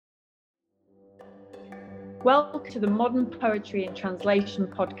Welcome to the Modern Poetry in Translation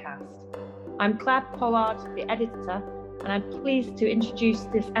podcast. I'm Claire Pollard, the editor, and I'm pleased to introduce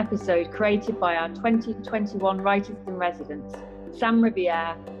this episode created by our 2021 Writers in Residence, Sam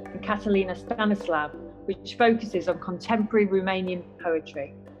Riviere and Catalina Stanislav, which focuses on contemporary Romanian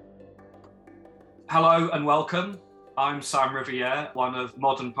poetry. Hello and welcome. I'm Sam Riviere, one of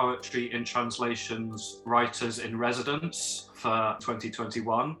Modern Poetry in Translation's Writers in Residence for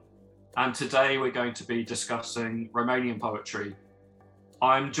 2021. And today we're going to be discussing Romanian poetry.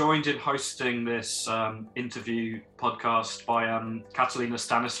 I'm joined in hosting this interview podcast by Catalina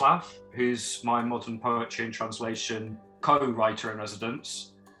Stanislav, who's my Modern Poetry in Translation co-writer in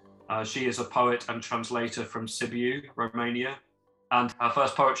residence. She is a poet and translator from Sibiu, Romania, and her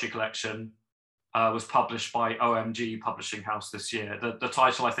first poetry collection was published by OMG Publishing House this year. The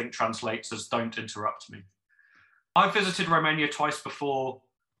title, I think, translates as Don't Interrupt Me. I've visited Romania twice before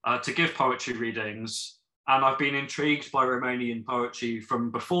to give poetry readings, and I've been intrigued by Romanian poetry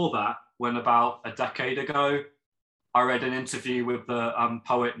from before that, when about a decade ago, I read an interview with the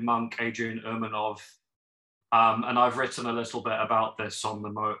poet monk Adrian Urmanov, and I've written a little bit about this on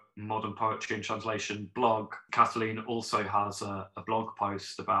the Modern Poetry in Translation blog. Kathleen also has a blog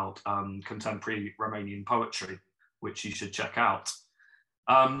post about contemporary Romanian poetry, which you should check out.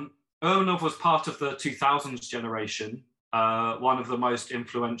 Urmanov was part of the 2000s generation, one of the most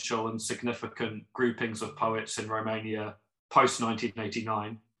influential and significant groupings of poets in Romania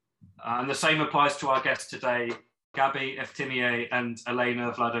post-1989. And the same applies to our guests today, Gabi Eftimiei and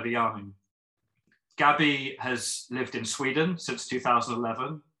Elena Vladarianu. Gabi has lived in Sweden since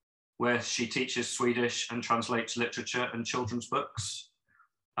 2011, where she teaches Swedish and translates literature and children's books.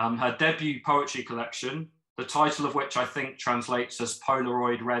 Her debut poetry collection, the title of which I think translates as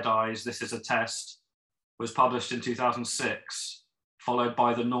Polaroid Red Eyes, This is a Test, was published in 2006, followed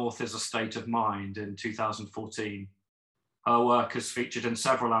by The North is a State of Mind in 2014. Her work is featured in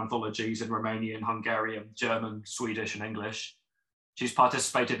several anthologies in Romanian, Hungarian, German, Swedish, and English. She's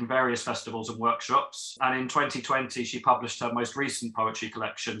participated in various festivals and workshops, and in 2020, she published her most recent poetry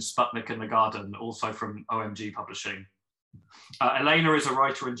collection, Sputnik in the Garden, also from OMG Publishing. Elena is a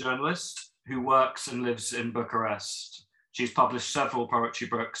writer and journalist who works and lives in Bucharest. She's published several poetry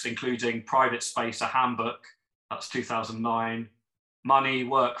books, including Private Space, a Handbook, that's 2009, Money,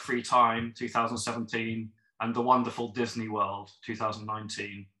 Work, Free Time, 2017, and The Wonderful Disney World,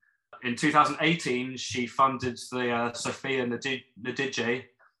 2019. In 2018, she funded the Sofia Nedice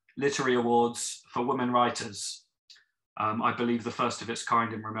Literary Awards for Women Writers, I believe the first of its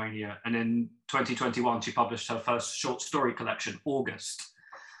kind in Romania. And in 2021, she published her first short story collection, August.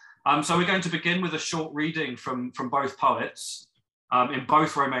 So we're going to begin with a short reading from both poets, in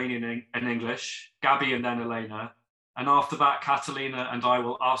both Romanian and English, Gabi and then Elena. And after that, Catalina and I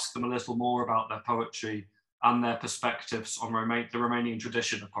will ask them a little more about their poetry and their perspectives on the Romanian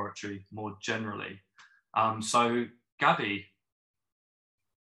tradition of poetry more generally. So, Gabi.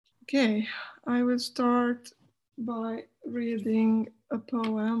 Okay, I will start by reading a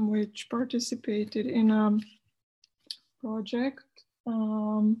poem which participated in a project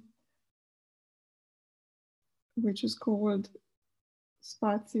which is called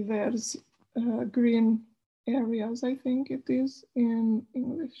Spații Verzi, Green Areas, I think it is in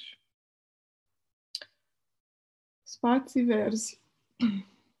English. Spații verzi.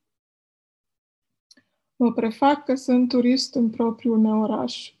 Mă prefac că sunt turist în propriul meu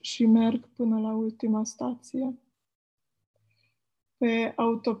oraș și merg până la ultima stație. Pe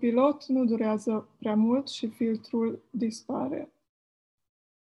autopilot nu durează prea mult și filtrul dispare.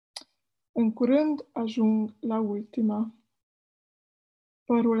 În curând ajung la ultima.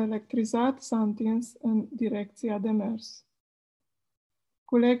 Părul electrizat s-a întins în direcția de mers.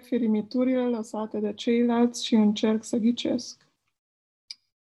 Culeg firimiturile lăsate de ceilalți și încerc să ghicesc.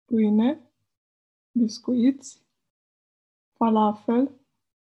 Pâine, biscuiți, falafel.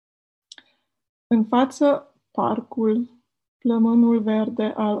 În față, parcul, plămânul verde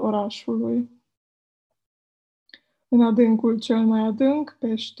al orașului. În adâncul cel mai adânc,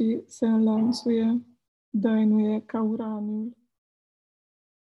 peștii se înlănțuie, dăinuie ca uraniul.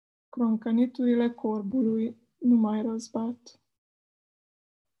 Croncăniturile corbului nu mai răzbat.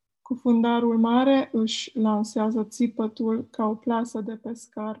 Cu fundarul mare își lansează țipătul ca o plasă de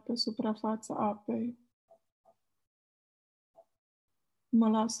pescar pe suprafața apei. Mă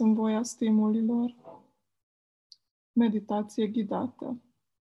las în voia stimulilor. Meditație ghidată.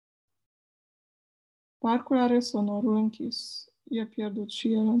 Parcul are sonorul închis. E pierdut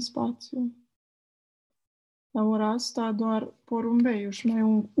și el în spațiu. La ora asta doar porumbei își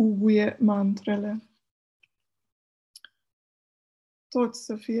mai uguie mantrele. Toți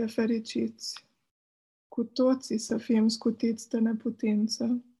să fie fericiți. cu toții să fim scutiți de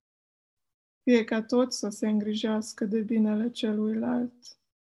neputință, fie ca toți să se îngrijească de binele celuilalt,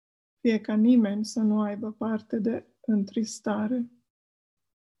 fie ca nimeni să nu aibă parte de întristare.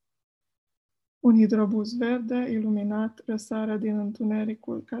 Un hidrobuz verde iluminat răsare din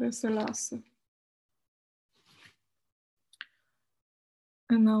întunericul care se lasă.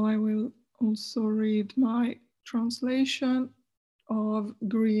 And now I will also read my translation of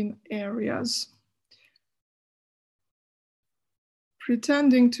Green Areas.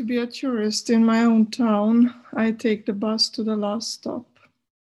 Pretending to be a tourist in my own town, I take the bus to the last stop.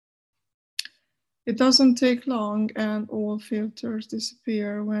 It doesn't take long and all filters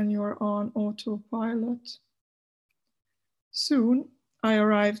disappear when you're on autopilot. Soon, I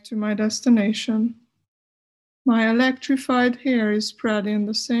arrive to my destination. My electrified hair is spread in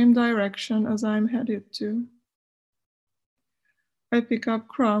the same direction as I'm headed to. I pick up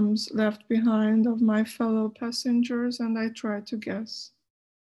crumbs left behind of my fellow passengers and I try to guess.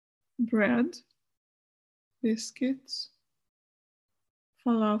 Bread, biscuits,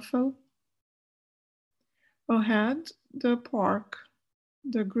 falafel. Ahead, the park,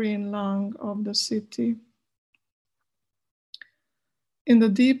 the green lung of the city. In the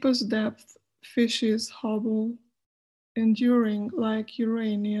deepest depth, fishes hobble, enduring like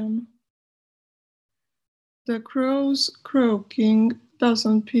uranium. The crow's croaking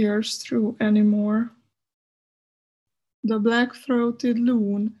doesn't pierce through anymore. The black-throated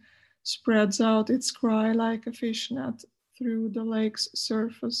loon spreads out its cry like a fishnet through the lake's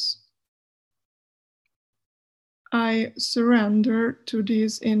surface. I surrender to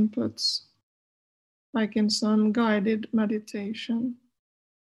these inputs, like in some guided meditation.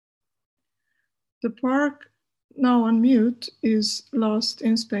 The park, now on mute, is lost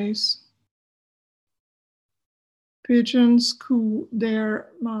in space. Pigeons coo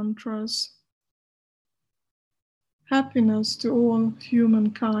their mantras. Happiness to all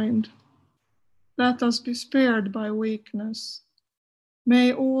humankind. Let us be spared by weakness.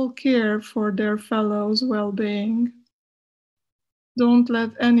 May all care for their fellows' well-being. Don't let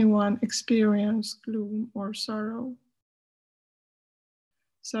anyone experience gloom or sorrow.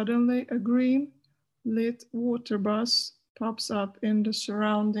 Suddenly, a green, lit water bus pops up in the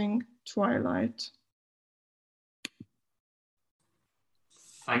surrounding twilight.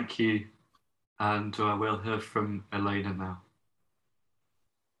 Thank you. And we'll hear from Elena now.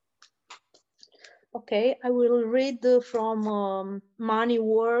 Okay, I will read from Money,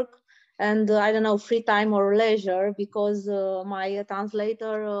 Work, and I don't know, Free Time or Leisure, because my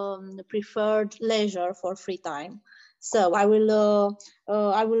translator preferred leisure for free time. So I will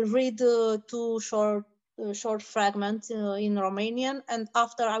read two short fragments in Romanian, and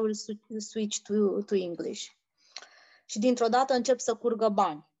after I will switch to English. Și dintr-o dată încep să curgă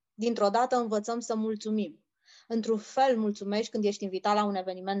bani. Dintr-o dată învățăm să mulțumim. Într-un fel mulțumești când ești invitat la un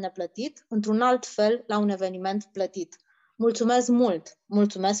eveniment neplătit, într-un alt fel la un eveniment plătit. Mulțumesc mult,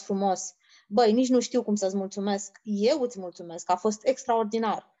 mulțumesc frumos. Băi, nici nu știu cum să-ți mulțumesc. Eu îți mulțumesc, a fost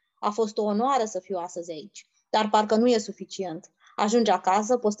extraordinar. A fost o onoare să fiu astăzi aici. Dar parcă nu e suficient. Ajungi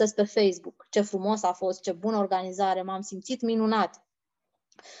acasă, postez pe Facebook. Ce frumos a fost, ce bună organizare, m-am simțit minunat.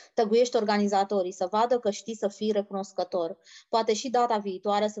 Tăguiești organizatorii să vadă că știi să fii recunoscător. Poate și data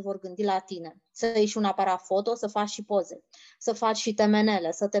viitoare se vor gândi la tine. Să iei și un aparat foto, să faci și poze. Să faci și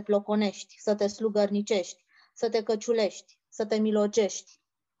temenele, să te ploconești, să te slugărnicești, să te căciulești, să te milogești.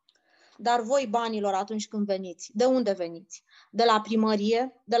 Dar voi, banilor, atunci când veniți, de unde veniți? De la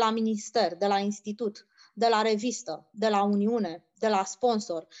primărie, de la minister, de la institut, de la revistă, de la Uniune, de la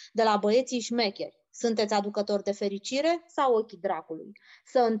sponsor, de la băieții șmecheri. Sunteți aducători de fericire sau ochii dracului?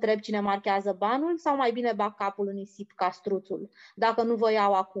 Să întreb cine marchează banul sau mai bine bag capul în nisip ca struțul? Dacă nu vă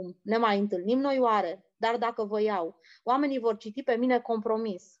iau acum, ne mai întâlnim noi oare? Dar dacă vă iau, oamenii vor citi pe mine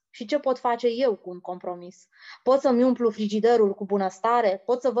compromis. Și ce pot face eu cu un compromis? Pot să-mi umplu frigiderul cu bunăstare?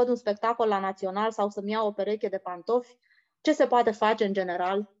 Pot să văd un spectacol la Național sau să-mi iau o pereche de pantofi? Ce se poate face în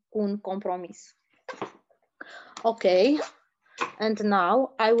general cu un compromis? Ok, and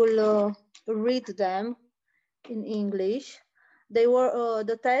now I will read them in English. They were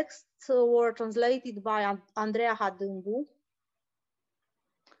the texts were translated by Andreea Hadâmbu.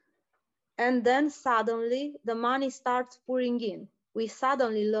 And then suddenly the money starts pouring in. We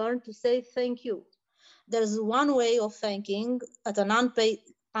suddenly learn to say thank you. There's one way of thanking at an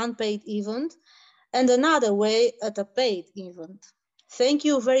unpaid event and another way at a paid event. Thank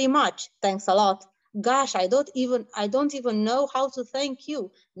you very much. Thanks a lot. Gosh, I don't even know how to thank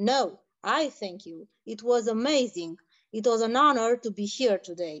you. No, I thank you. It was amazing. It was an honor to be here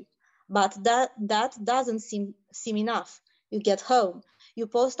today. But that doesn't seem enough. You get home. You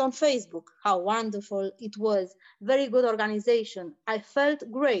post on Facebook how wonderful it was. Very good organization. I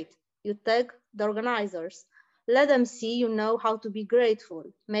felt great. You tag the organizers. Let them see you know how to be grateful.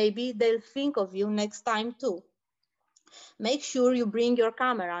 Maybe they'll think of you next time too. Make sure you bring your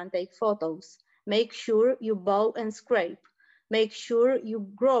camera and take photos. Make sure you bow and scrape. Make sure you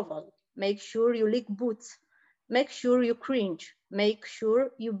grovel. Make sure you lick boots. Make sure you cringe. Make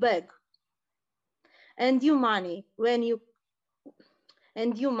sure you beg. And you money when you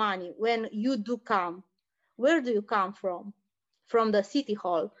do come. Where do you come from? From the city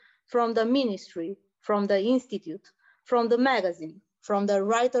hall, from the ministry, from the institute, from the magazine, from the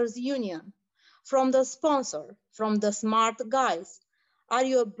writers union, from the sponsor, from the smart guys. Are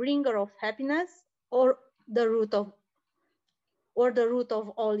you a bringer of happiness or the root of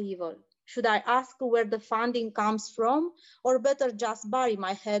all evil? Should I ask where the funding comes from, or better just bury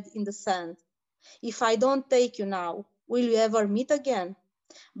my head in the sand? If I don't take you now, will you ever meet again?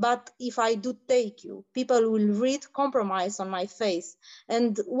 But if I do take you, people will read compromise on my face.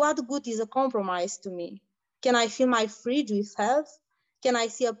 And what good is a compromise to me? Can I fill my fridge with health? Can I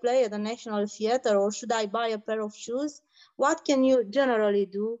see a play at the National Theatre, or should I buy a pair of shoes? What can you generally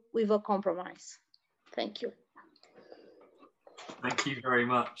do with a compromise? Thank you. Thank you very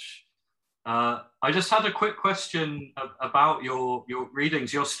much. I just had a quick question about your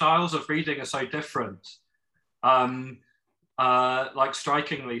readings. Your styles of reading are so different, like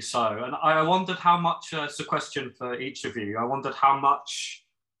strikingly so. And I wondered how much, it's a question for each of you, I wondered how much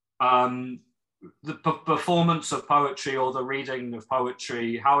the performance of poetry or the reading of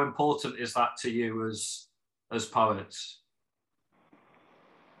poetry, how important is that to you as poets?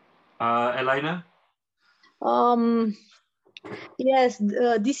 Elena? Yes,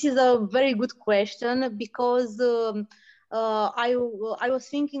 this is a very good question, because I was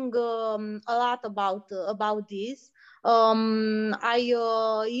thinking a lot about this. I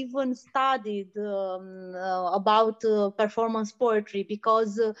even studied about performance poetry,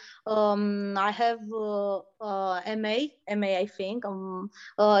 because I have MA I think in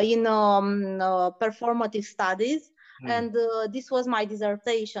performative studies. And this was my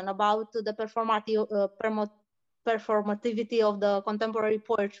dissertation about the performativity of the contemporary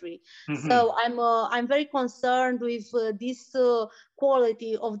poetry. So I'm very concerned with this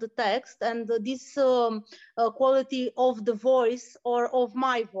quality of the text, and this quality of the voice, or of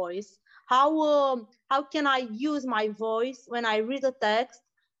my voice. How can I use my voice when I read a text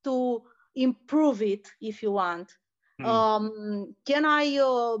to improve it, if you want? Can I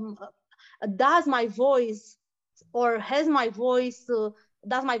does my voice, or has my voice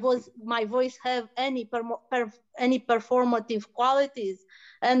does my voice have any performative qualities,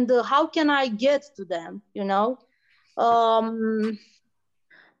 and how can I get to them, you know?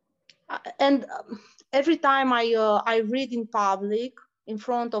 And every time I read in public, in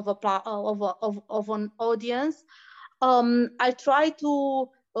front of an audience, I try to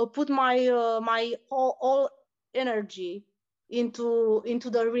put my my all energy into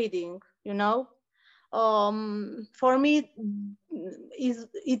the reading, you know. For me,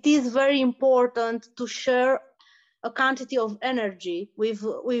 it is very important to share a quantity of energy with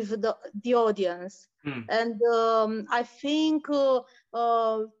the audience. And I think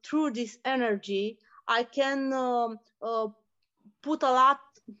through this energy, I can put a lot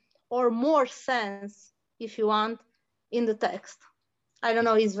or more sense, if you want, in the text. I don't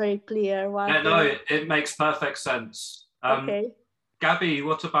know, it's very clear. Yeah, no, it makes perfect sense. Okay. Gabby,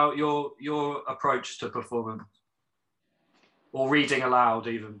 what about your approach to performance, or reading aloud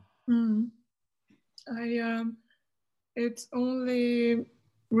even? It's only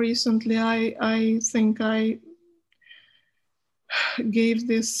recently I think I gave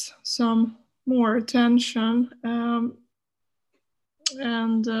this some more attention, and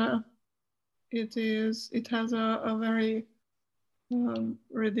it has a very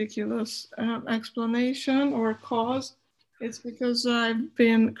ridiculous explanation or cause. It's because I've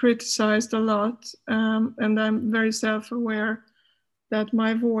been criticized a lot, and I'm very self-aware that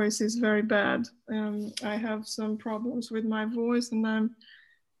my voice is very bad. I have some problems with my voice, and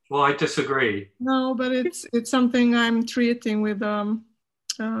Well, I disagree. No, but it's something I'm treating with a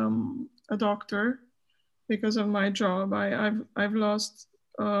doctor because of my job. I've lost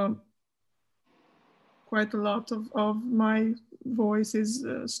quite a lot of my voice's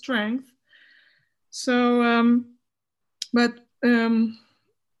strength. So, but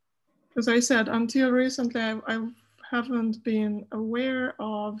as I said, until recently, I haven't been aware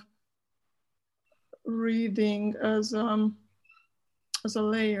of reading as a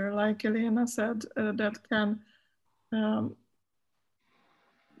layer, like Elena said, that can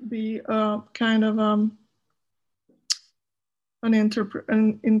be a kind of an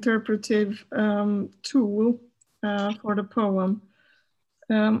interpretive tool for the poem.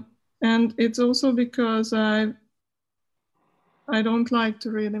 And it's also because I don't like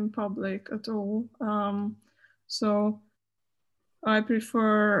to read in public at all. So I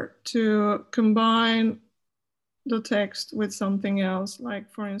prefer to combine the text with something else,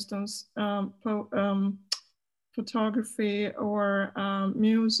 like for instance, photography or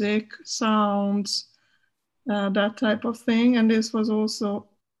music, sounds, that type of thing. And this was also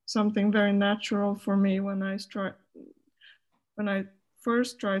something very natural for me when I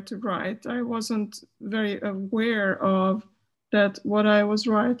first tried to write. I wasn't very aware of that what I was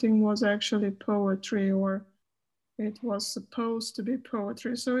writing was actually poetry, or it was supposed to be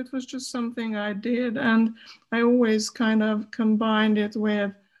poetry. So it was just something I did. And I always kind of combined it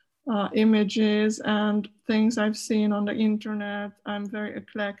with images and things I've seen on the internet. I'm very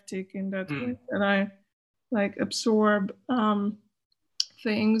eclectic in that way, that I like absorb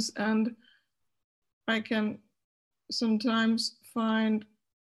things, and I can sometimes find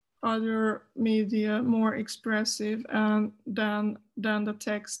other media more expressive than the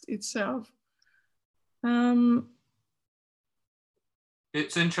text itself.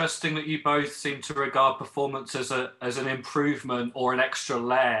 It's interesting that you both seem to regard performance as an improvement or an extra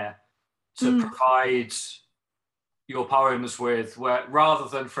layer to provide your poems with, where rather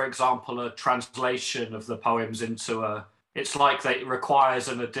than, for example, a translation of the poems into it's like that it requires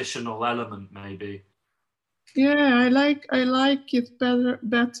an additional element, maybe. Yeah, I like it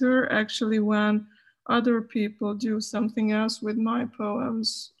better actually when other people do something else with my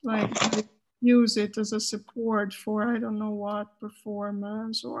poems, like they use it as a support for I don't know what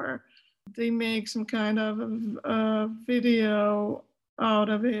performance, or they make some kind of a video out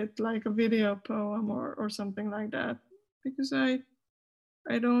of it, like a video poem or something like that, because I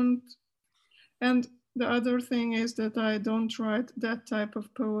don't. And the other thing is that I don't write that type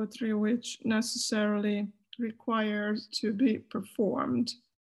of poetry which necessarily requires to be performed.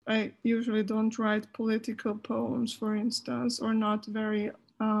 I usually don't write political poems, for instance, or not very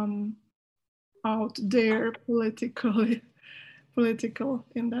out there political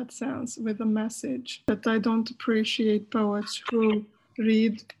in that sense, with a message. That I don't appreciate poets who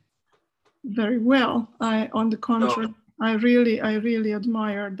read very well. On the contrary, I really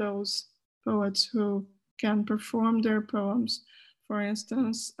admire those poets who can perform their poems. For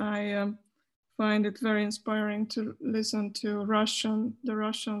instance, I find it very inspiring to listen to the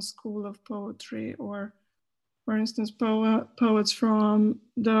Russian school of poetry, or for instance, poets from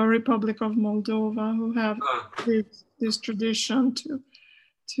the Republic of Moldova, who have this tradition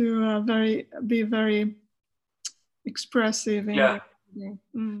to be very expressive in their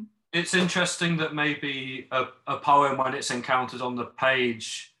reading. It's interesting that maybe a poem, when it's encountered on the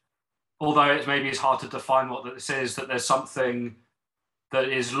page, although it's hard to define what this is, that there's something that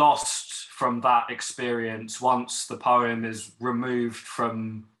is lost from that experience once the poem is removed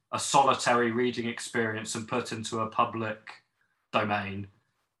from a solitary reading experience and put into a public domain.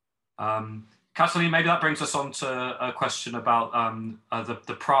 Katalin, maybe that brings us on to a question about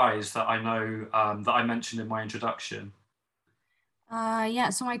the prize that I know that I mentioned in my introduction.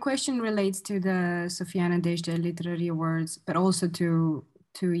 So my question relates to the Sofia Nădejde Literary Awards, but also to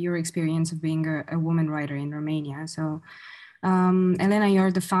your experience of being a woman writer in Romania. So Elena,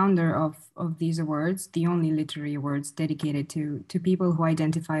 you're the founder of these awards, the only literary awards dedicated to people who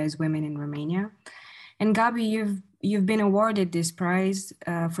identify as women in Romania. And Gabi, you've been awarded this prize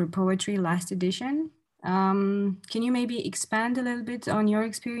for poetry last edition. Can you maybe expand a little bit on your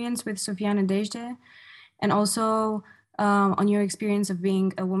experience with Sofia Nădejde, and also on your experience of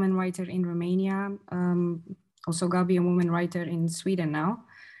being a woman writer in Romania, also Gabi, a woman writer in Sweden now.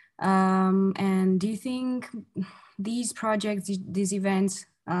 And do you think these projects, these events,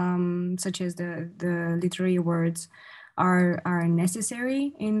 such as the literary awards, are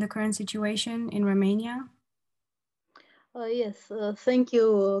necessary in the current situation in Romania? Yes, thank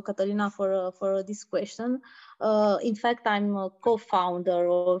you, Catalina, for this question. In fact, I'm a co-founder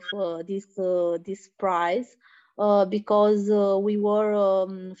of this prize. Because we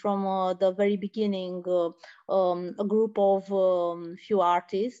were from the very beginning a group of few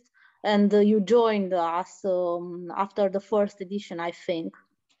artists, and you joined us after the first edition, I think.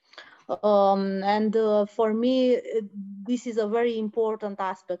 And for me, this is a very important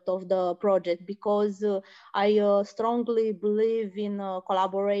aspect of the project, because I strongly believe in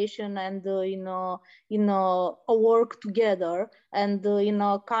collaboration and in a work together, and in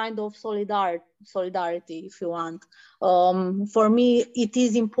a kind of solidarity, if you want. For me, it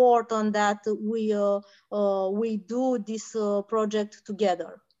is important that we do this project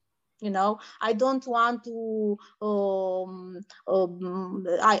together. You know, I don't want to.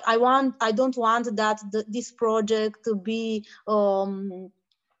 I don't want that this project to be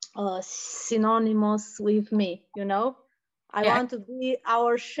synonymous with me. You know, I want to be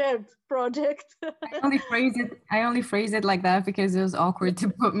our shared project. I only phrase it like that because it was awkward to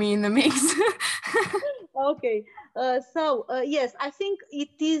put me in the mix. Okay, so yes, I think it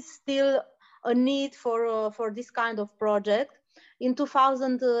is still a need for this kind of project. In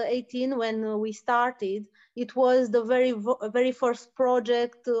 2018, when we started, it was the very first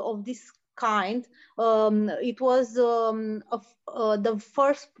project of this kind. It was the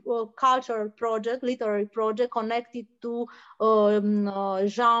first cultural project, literary project connected to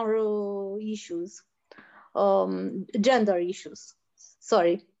genre issues, gender issues.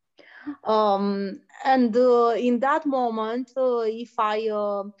 Sorry. And in that moment, if I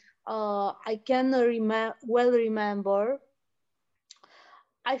can remember,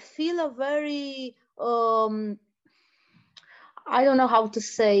 I feel a very I don't know how to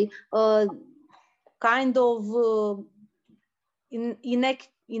say, kind of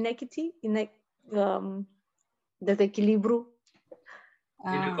inequity, desequilibrio,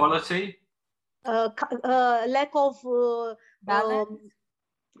 inequality,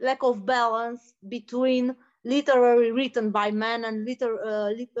 lack of balance between literary written by men and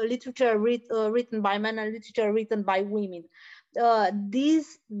literature written by men and literature written by women.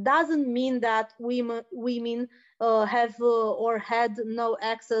 This doesn't mean that women have or had no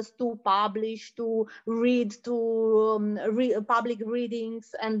access to publish, to read, to public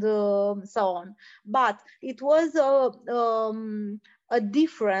readings, and so on. But it was a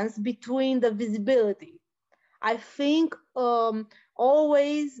difference between the visibility. I think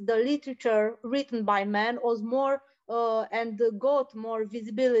always the literature written by men was more and got more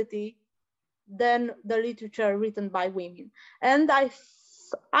visibility than the literature written by women. And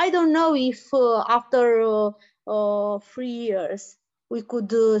I don't know if after 3 years we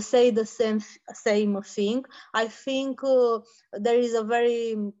could say the same thing. I think there is a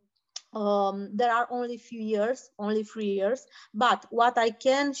very there are only 3 years. But what I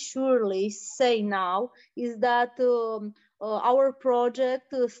can surely say now is that our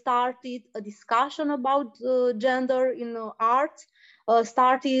project started a discussion about gender in art,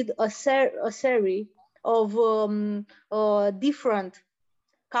 started a series of different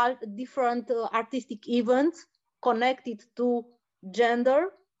artistic events connected to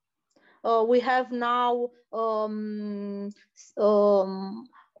gender. We have now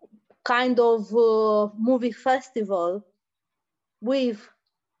kind of movie festival with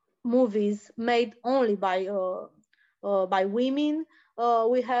movies made only by women.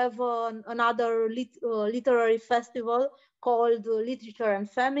 We have another literary festival called Literature and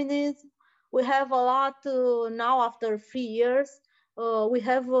Feminism. We have a lot now after 3 years. We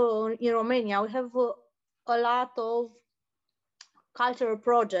have in Romania, we have a lot of cultural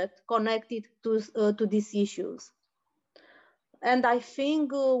projects connected to these issues. And I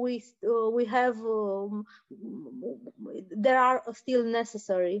think we have there are still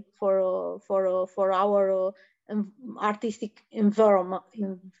necessary for our artistic environment.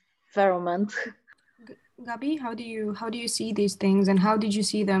 Gabi, how do you see these things, and how did you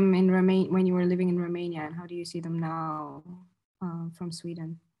see them in when you were living in Romania, and how do you see them now from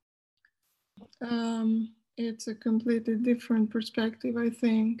Sweden? It's a completely different perspective, I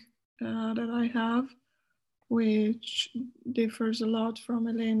think, that I have, which differs a lot from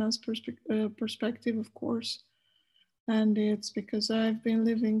Elena's perspective, of course. And it's because I've been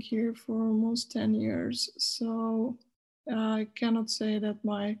living here for almost 10 years. So I cannot say that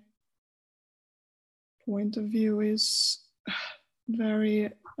my point of view is very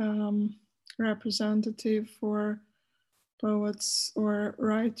representative for poets or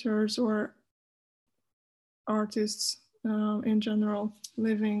writers or artists in general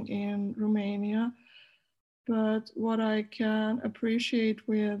living in Romania. But what I can appreciate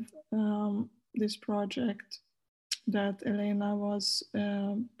with this project that Elena was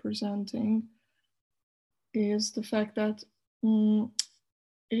presenting is the fact that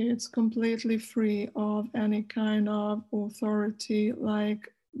it's completely free of any kind of authority,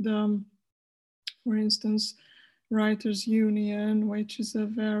 like the, for instance, Writers' Union, which is a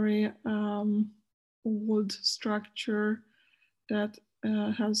very old structure that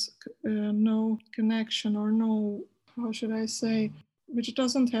has no connection or no, how should I say, which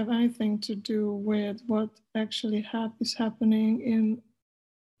doesn't have anything to do with what actually is happening in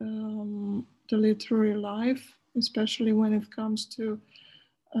the literary life, especially when it comes to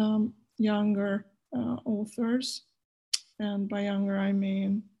younger authors. And by younger, I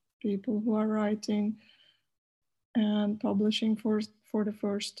mean people who are writing and publishing for for the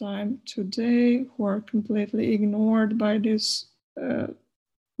first time today, who are completely ignored by this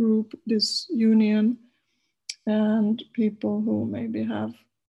group, this union, and people who maybe have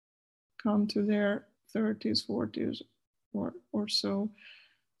come to their 30s, 40s or so.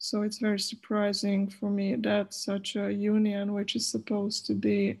 So it's very surprising for me that such a union, which is supposed to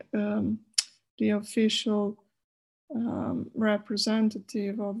be the official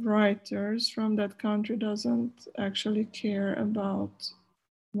representative of writers from that country, doesn't actually care about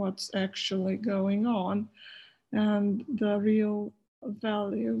what's actually going on and the real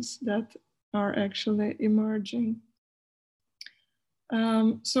values that are actually emerging.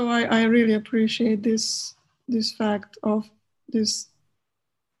 So I really appreciate this fact of this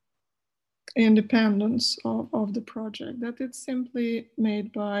independence of the project, that it's simply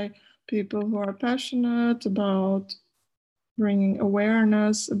made by people who are passionate about bringing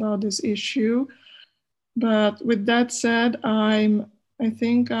awareness about this issue. But with that said, I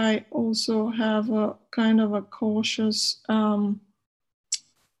think I also have a kind of a cautious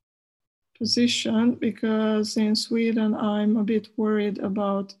position, because in Sweden I'm a bit worried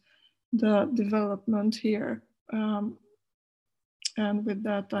about the development here. And with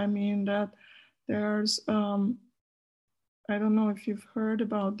that I mean that there's, I don't know if you've heard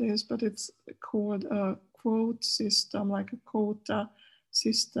about this, but it's called a quote system, like a quota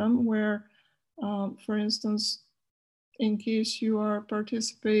system, where, for instance, in case you are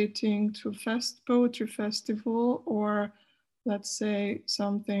participating to a poetry festival, or let's say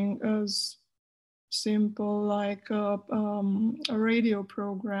something as simple like a radio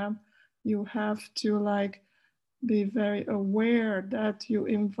program, you have to like be very aware that you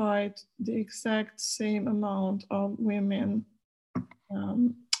invite the exact same amount of women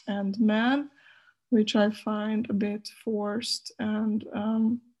and men, which I find a bit forced, and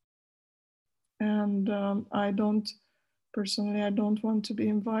I don't want to be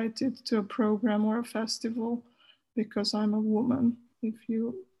invited to a program or a festival because I'm a woman, if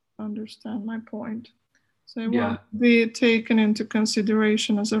you understand my point. So I want to be taken into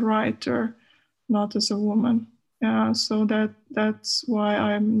consideration as a writer, not as a woman. So that's why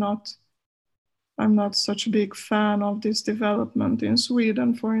I'm not such a big fan of this development in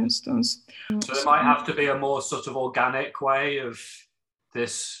Sweden, for instance. So there might have to be a more sort of organic way of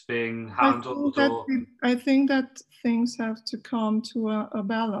this being handled. I think that things have to come to a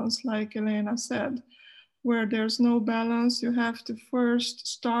balance, like Elena said. Where there's no balance, you have to first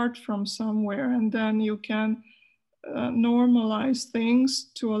start from somewhere, and then you can normalize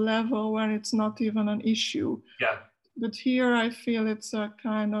things to a level where it's not even an issue. Yeah. But here I feel it's a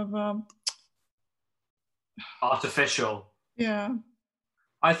kind of artificial. Yeah.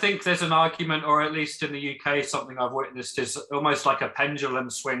 I think there's an argument, or at least in the UK, something I've witnessed is almost like a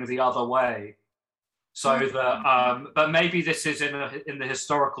pendulum swing the other way. So that, but maybe this is in the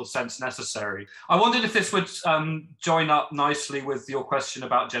historical sense necessary. I wondered if this would join up nicely with your question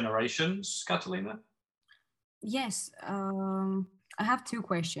about generations, Catalina. Yes, I have two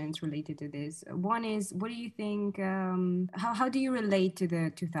questions related to this. One is, what do you think? How do you relate to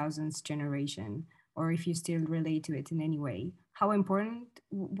the 2000s generation, or if you still relate to it in any way? How important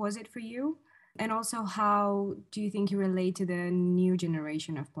was it for you? And also, how do you think you relate to the new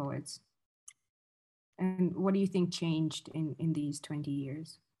generation of poets? And what do you think changed in these 20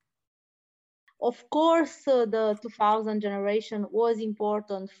 years? Of course, the 2000 generation was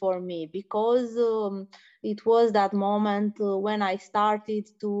important for me, because it was that moment when I started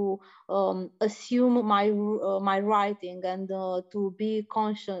to assume my writing, and to be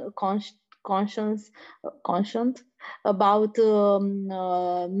conscient about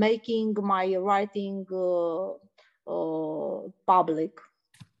making my writing public.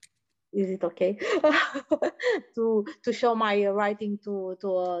 Is it okay to show my writing to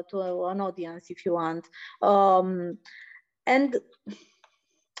an audience, if you want? And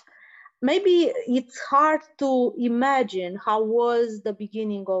maybe it's hard to imagine how was the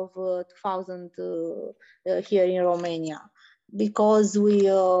beginning of 2000 here in Romania, because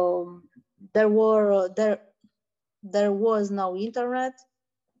there was no internet.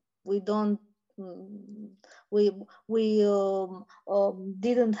 We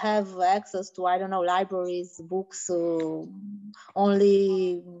didn't have access to, I don't know, libraries, books,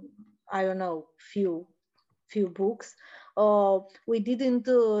 only, I don't know, few books. We didn't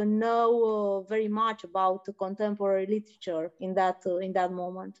know very much about contemporary literature in that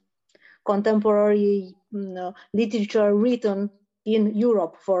moment. Contemporary literature written in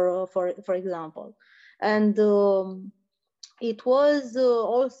Europe, for example, and it was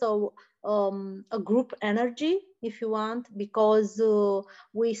also a group energy, if you want, because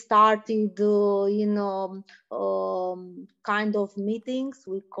we started in kind of meetings.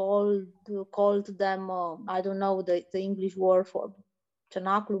 We called them, I don't know the English word for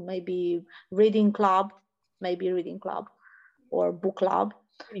Cenaclu, maybe reading club or book club.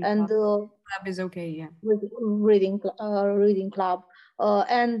 Reading club is okay, yeah. Reading club.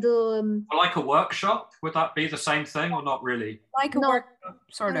 Like a workshop, would that be the same thing or not really? Like a workshop,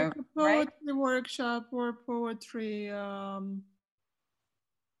 sort like of, a poetry right? workshop or poetry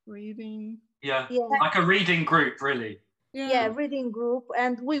reading. Yeah, like a reading group, really. Yeah, reading group,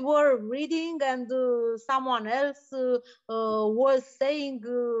 and we were reading, and someone else was saying,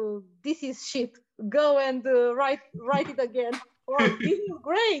 "This is shit. Go and write it again." Or this is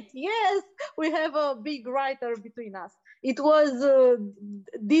great. Yes, we have a big writer between us. It was the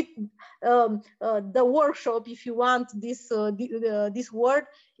workshop, if you want this word.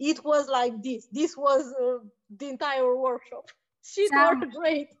 It was like this. This was the entire workshop. Shit worked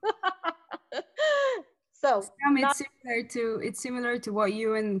great. So Sam, it's similar to what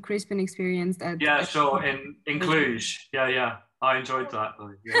you and Crispin experienced at sure, in Cluj. Yeah, I enjoyed that.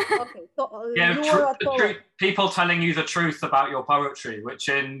 Yeah. Okay, so people telling you the truth about your poetry, which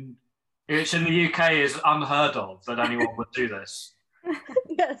in the UK is unheard of that anyone would do this.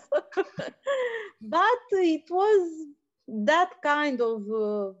 Yes, but it was that kind of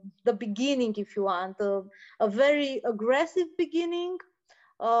the beginning, if you want, a very aggressive beginning.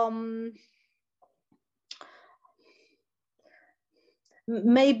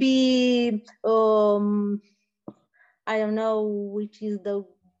 Maybe I don't know which is the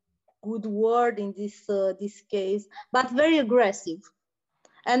good word in this case, but very aggressive.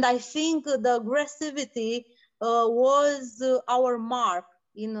 And I think the aggressivity was our mark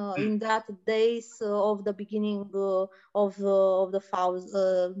in that days of the beginning of the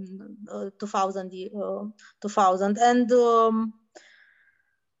 2000. And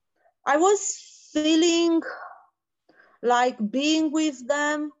I was feeling like being with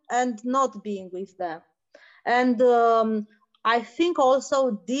them and not being with them. And I think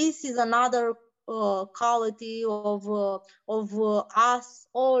also this is another quality of us,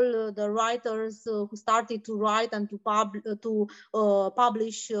 all the writers who started to write and to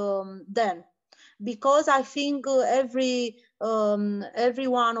publish then, because I think every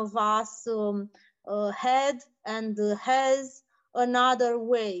one of us had and has another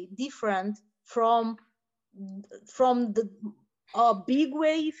way, different from the big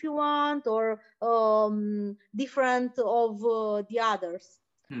way, if you want, or different of the others.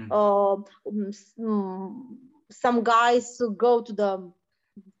 Some guys go to the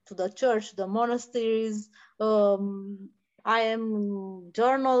church, the monasteries. I am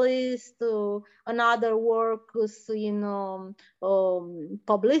journalist. Another works in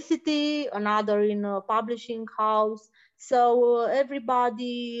publicity. Another in a publishing house. So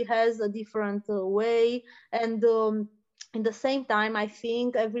everybody has a different way, and in the same time, I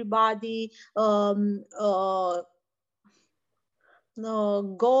think everybody got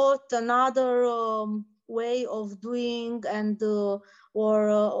another way of doing and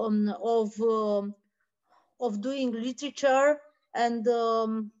of doing literature and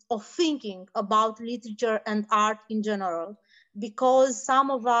of thinking about literature and art in general, because some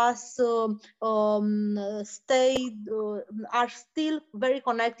of us are still very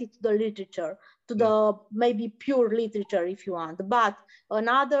connected to the literature, to the maybe pure literature, if you want. But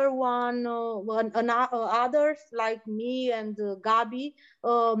another one, others like me and Gabi,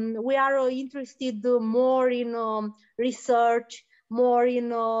 we are interested more in research, more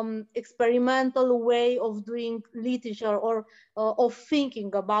in experimental way of doing literature, or of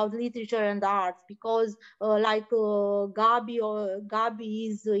thinking about literature and art, because like Gabi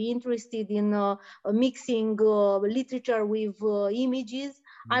is interested in mixing literature with images.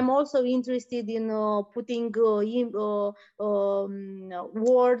 I'm also interested in putting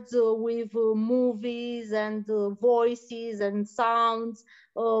words with movies and voices and sounds.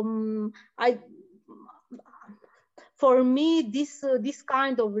 For me, this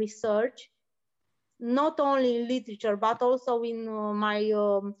kind of research, not only in literature, but also in my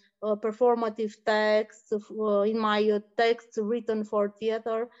performative texts, in my texts written for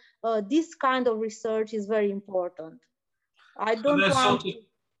theater, this kind of research is very important. I don't want...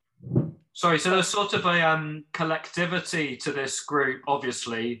 So there's sort of a collectivity to this group,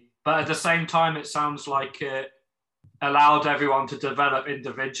 obviously, but at the same time, it sounds like it allowed everyone to develop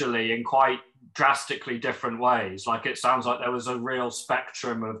individually in quite drastically different ways. Like it sounds like there was a real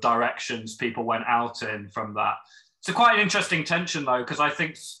spectrum of directions people went out in from that. So quite an interesting tension though, because I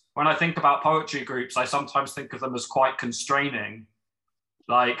think when I think about poetry groups, I sometimes think of them as quite constraining,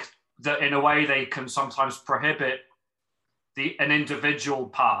 like that in a way they can sometimes prohibit an individual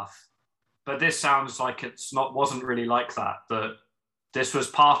path. But this sounds like wasn't really like that, that this was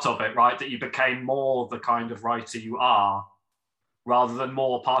part of it, right? That you became more the kind of writer you are rather than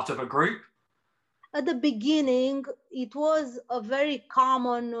more part of a group. At the beginning, it was a very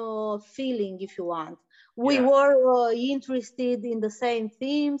common feeling, if you want. We were interested in the same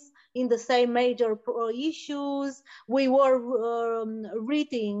themes, in the same major issues. We were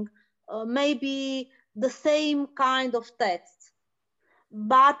reading maybe the same kind of text.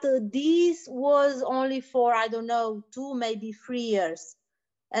 But this was only for, I don't know, 2, maybe 3 years.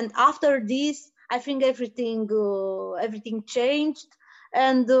 And after this, I think everything changed.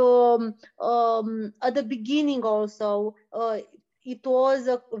 And at the beginning also, it was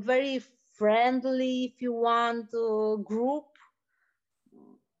a very friendly, if you want, group.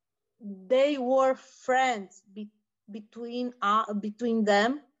 They were friends between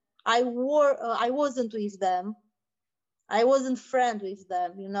them. I wasn't with them. I wasn't friend with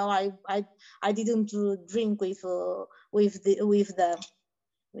them. You know, I didn't drink with them,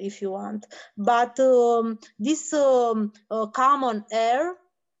 if you want. But this common air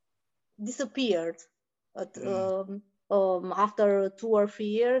disappeared after 2 or 3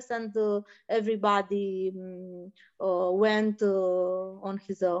 years, and everybody went on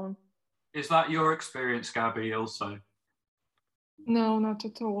his own. Is that your experience, Gabby, also? No, not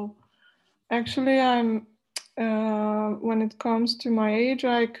at all. Actually, when it comes to my age,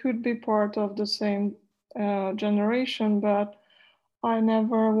 I could be part of the same generation, but I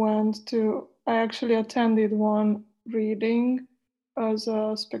never I actually attended one reading as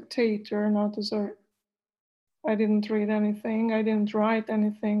a spectator, not as I didn't read anything. I didn't write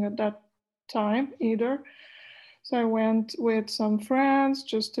anything at that time either. So I went with some friends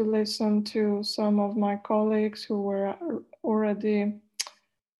just to listen to some of my colleagues who were already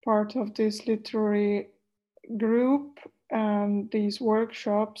part of this literary group and these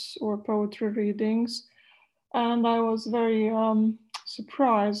workshops or poetry readings. And I was very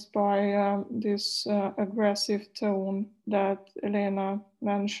surprised by this aggressive tone that Elena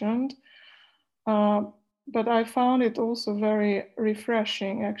mentioned. But I found it also very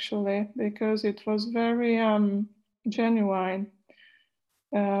refreshing, actually, because it was very genuine.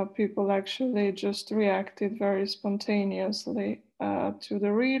 People actually just reacted very spontaneously to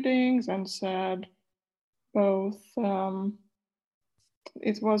the readings and said both,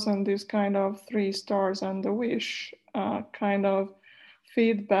 it wasn't this kind of 3 stars and a wish kind of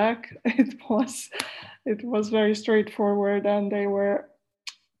feedback. It was very straightforward, and they were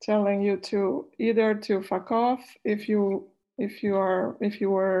telling you to either to fuck off if you were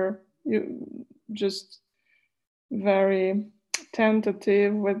just very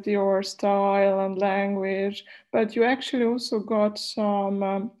tentative with your style and language, but you actually also got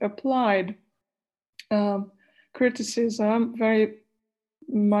some applied criticism, very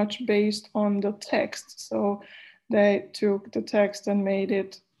much based on the text. So they took the text and made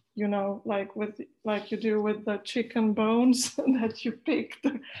it, you know, like you do with the chicken bones, that you pick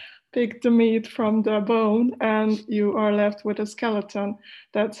the meat from the bone and you are left with a skeleton.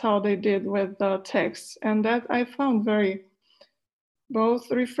 That's how they did with the text. And that I found very both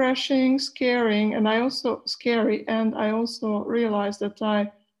refreshing, scary, and I also realized that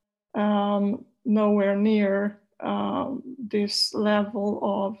I nowhere near this level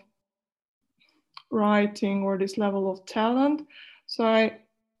of writing or this level of talent. So I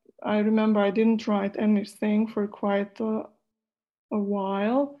remember I didn't write anything for quite a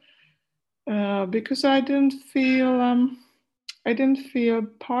while because I didn't feel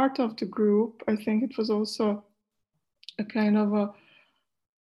part of the group. I think it was also a kind of a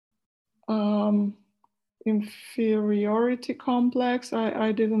inferiority complex.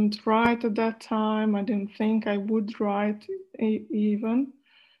 I didn't write at that time. I didn't think I would write even.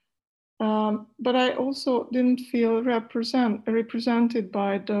 But I also didn't feel represented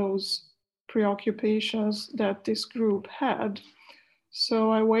by those preoccupations that this group had. So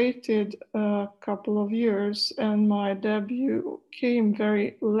I waited a couple of years, and my debut came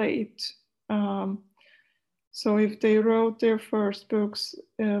very late. So if they wrote their first books,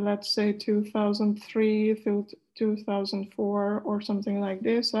 let's say 2003 through 2004 or something like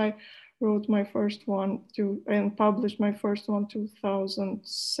this, I wrote my first one and published my first one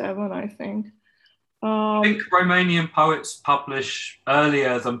 2007, I think. I think Romanian poets publish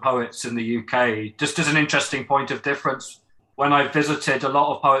earlier than poets in the UK, just as an interesting point of difference. When I visited, a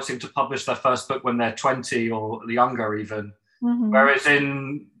lot of poets seem to publish their first book when they're 20 or younger even. Mm-hmm. Whereas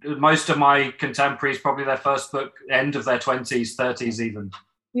in most of my contemporaries, probably their first book, end of their 20s, 30s even.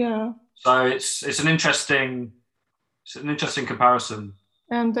 Yeah. So it's an interesting comparison.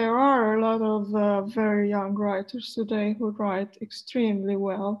 And there are a lot of very young writers today who write extremely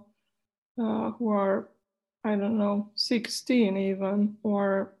well, who are, I don't know, 16 even,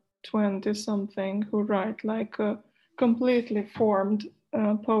 or 20 something, who write like a completely formed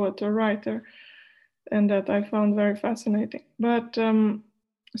poet or writer, and that I found very fascinating. But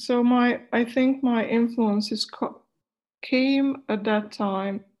so I think my influences came at that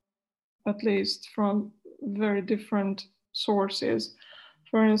time, at least, from very different sources.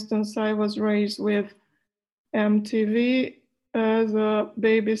 For instance, I was raised with MTV as a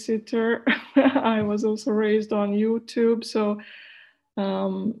babysitter. I was also raised on YouTube. So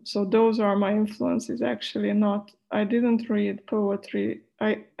those are my influences, actually. I didn't read poetry.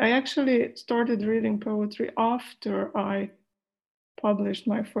 I actually started reading poetry after I published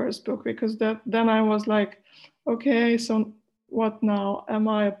my first book, because then I was like, okay, so what now? Am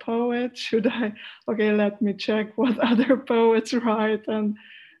I a poet? Should I? Okay, let me check what other poets write. And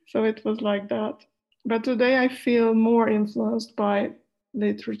so it was like that. But today I feel more influenced by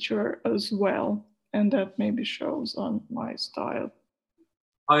literature as well. And that maybe shows on my style.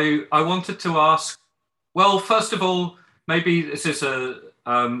 I wanted to ask, well, first of all, maybe this is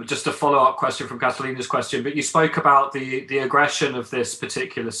just a follow-up question from Catalina's question, but you spoke about the aggression of this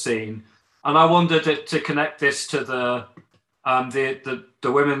particular scene, and I wondered to connect this to the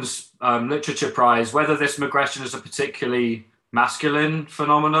Women's Literature Prize, whether this aggression is a particularly masculine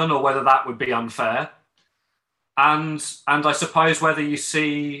phenomenon or whether that would be unfair, and I suppose whether you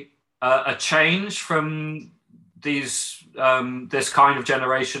see a change from this kind of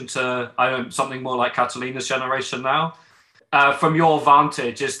generation to something more like Catalina's generation now. From your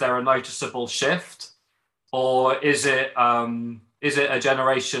vantage, is there a noticeable shift, or is it a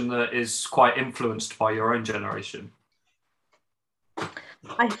generation that is quite influenced by your own generation?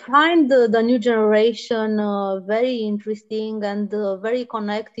 I find the new generation very interesting and very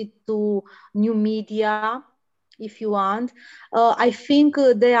connected to new media, if you want. I think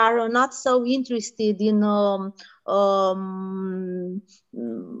they are not so interested in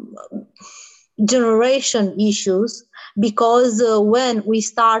generation issues, because when we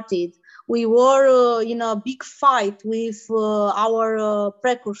started, we were in a big fight with our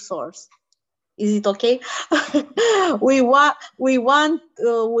precursors. Is it okay? we wanted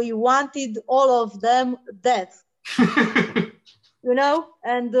all of them dead. You know,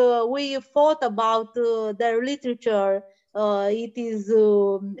 and we thought about their literature.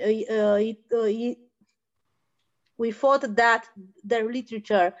 We thought that their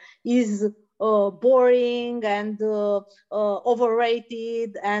literature is boring and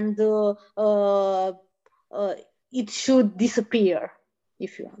overrated, and it should disappear,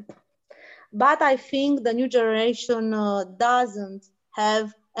 if you want. But I think the new generation doesn't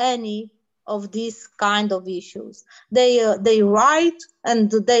have any of these kind of issues. They write,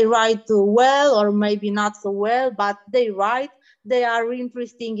 and they write well, or maybe not so well, but they write. They are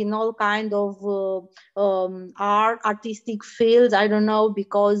interesting in all kind of artistic fields. I don't know,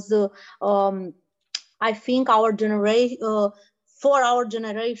 because I think our generation, for our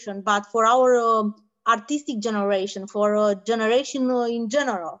generation, but for our artistic generation, for a generation in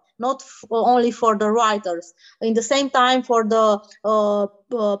general, not only for the writers, in the same time for the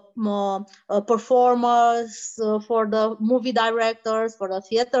performers, for the movie directors, for the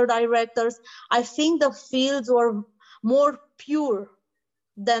theater directors. I think the fields were more pure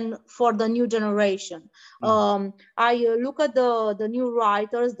than for the new generation. I look at the new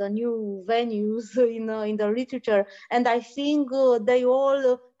writers, the new venues in the literature, and I think they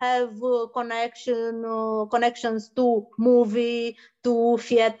all have connections to movie, to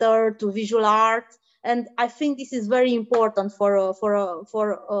theater, to visual art, and I think this is very important for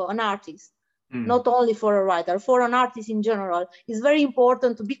an artist. Not only for a writer, for an artist in general. It's very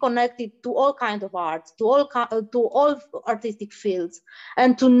important to be connected to all kinds of art, to all artistic fields,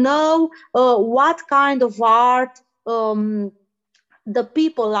 and to know what kind of art the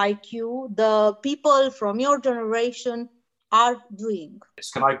people like you, the people from your generation are doing.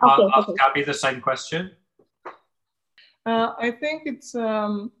 Can I ask Gabby the same question? I think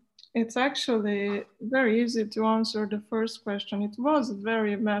it's actually very easy to answer the first question. It was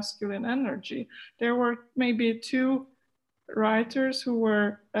very masculine energy. There were maybe two writers who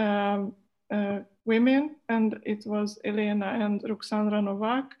were women, and it was Elena and Ruxandra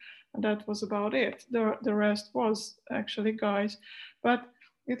Novak. And that was about it. The rest was actually guys. But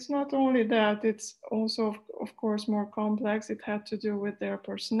it's not only that, it's also, of course, more complex. It had to do with their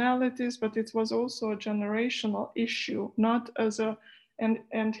personalities, but it was also a generational issue, not as a,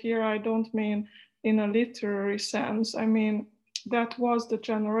 and here I don't mean in a literary sense. I mean, that was the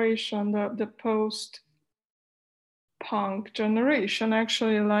generation, the post-punk generation.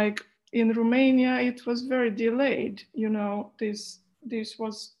 Actually, like in Romania, it was very delayed. This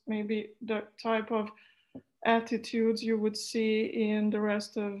was maybe the type of attitudes you would see in the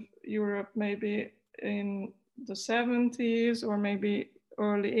rest of Europe, maybe in the 70s or maybe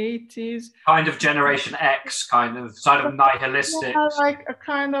early 80s. Kind of Generation X, kind of nihilistic. Yeah, like a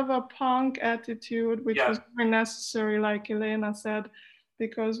kind of a punk attitude, which was very necessary, like Elena said,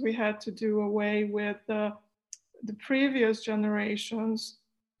 because we had to do away with the previous generations.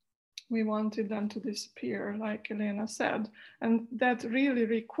 We wanted them to disappear, like Elena said. And that really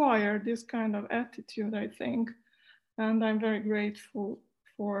required this kind of attitude, I think. And I'm very grateful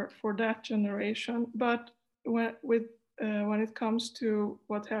for that generation. But when it comes to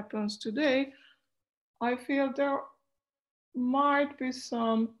what happens today, I feel there might be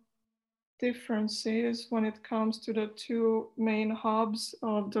some differences when it comes to the two main hubs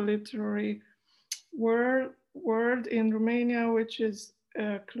of the literary world in Romania, which is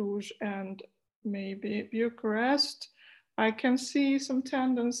Cluj and maybe Bucharest. I can see some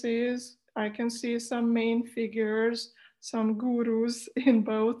tendencies. I can see some main figures, some gurus in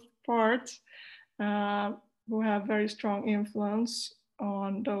both parts who have very strong influence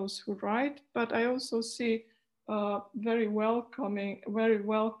on those who write. But I also see a very welcoming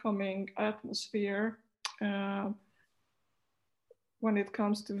atmosphere when it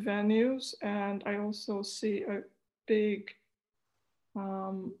comes to venues. And I also see a big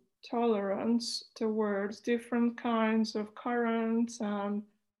tolerance towards different kinds of currents and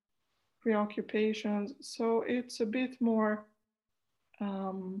preoccupations. So it's a bit more,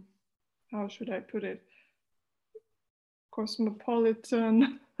 how should I put it,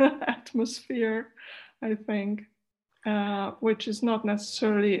 cosmopolitan atmosphere, I think, which is not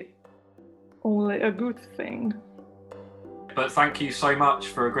necessarily only a good thing. But thank you so much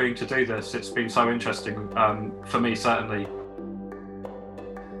for agreeing to do this. It's been so interesting for me, certainly.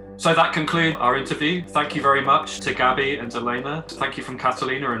 So that concludes our interview. Thank you very much to Gabby and Elena. Thank you from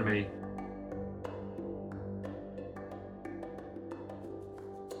Catalina and me.